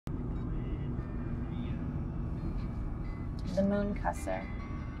The Mooncusser.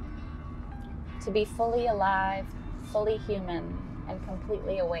 To be fully alive, fully human, and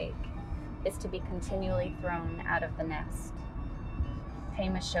completely awake is to be continually thrown out of the nest.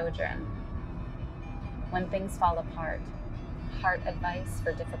 Pema Chodron. When things fall apart, heart advice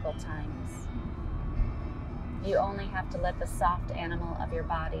for difficult times. You only have to let the soft animal of your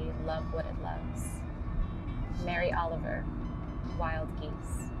body love what it loves. Mary Oliver, Wild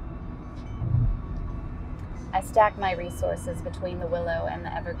Geese. I stack my resources between the willow and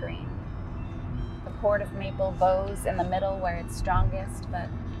the evergreen. The cord of maple bows in the middle where it's strongest, but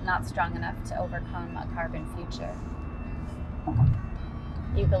not strong enough to overcome a carbon future.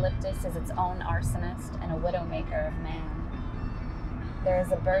 Eucalyptus is its own arsonist and a widowmaker of man. There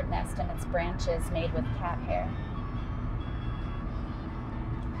is a bird nest in its branches made with cat hair.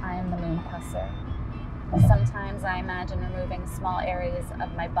 I am the Mooncusser. Sometimes I imagine removing small areas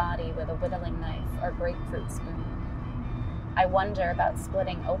of my body with a whittling knife or grapefruit spoon. I wonder about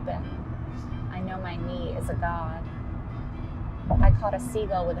splitting open. I know my knee is a god. I caught a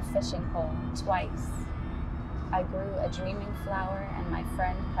seagull with a fishing pole twice. I grew a dreaming flower and my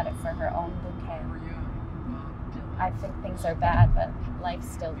friend cut it for her own bouquet. I think things are bad, but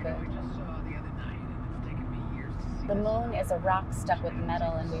life's still good. The moon is a rock stuck with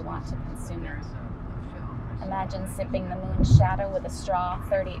metal and we want to consume it. Imagine sipping the moon's shadow with a straw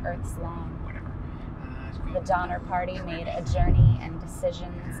 30 Earths long. The Donner Party made a journey and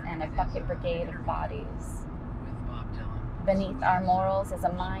decisions and a bucket brigade of bodies. Beneath our morals is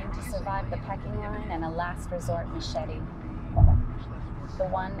a mind to survive the pecking line and a last resort machete. The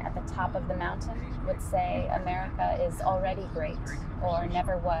one at the top of the mountain would say America is already great, or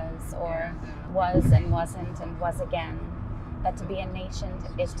never was and wasn't and was again. That to be a nation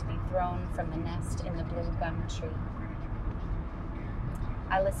is to be thrown from the nest in the blue gum tree.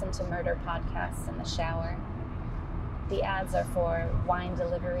 I listen to murder podcasts in the shower. The ads are for wine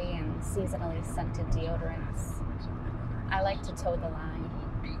delivery and seasonally scented deodorants. I like to toe the line.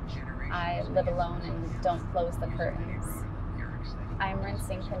 I live alone and don't close the curtains. I am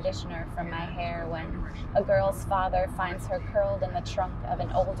rinsing conditioner from my hair when a girl's father finds her curled in the trunk of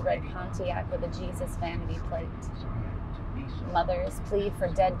an old red Pontiac with a Jesus vanity plate. Mothers plead for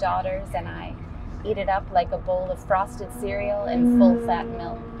dead daughters, and I eat it up like a bowl of frosted cereal in full-fat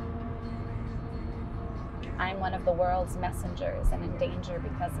milk. I'm one of the world's messengers and in danger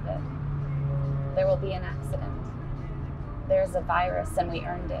because of it. There will be an accident. There's a virus and we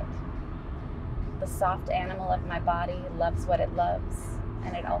earned it. The soft animal of my body loves what it loves,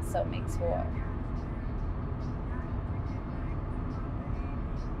 and it also makes war.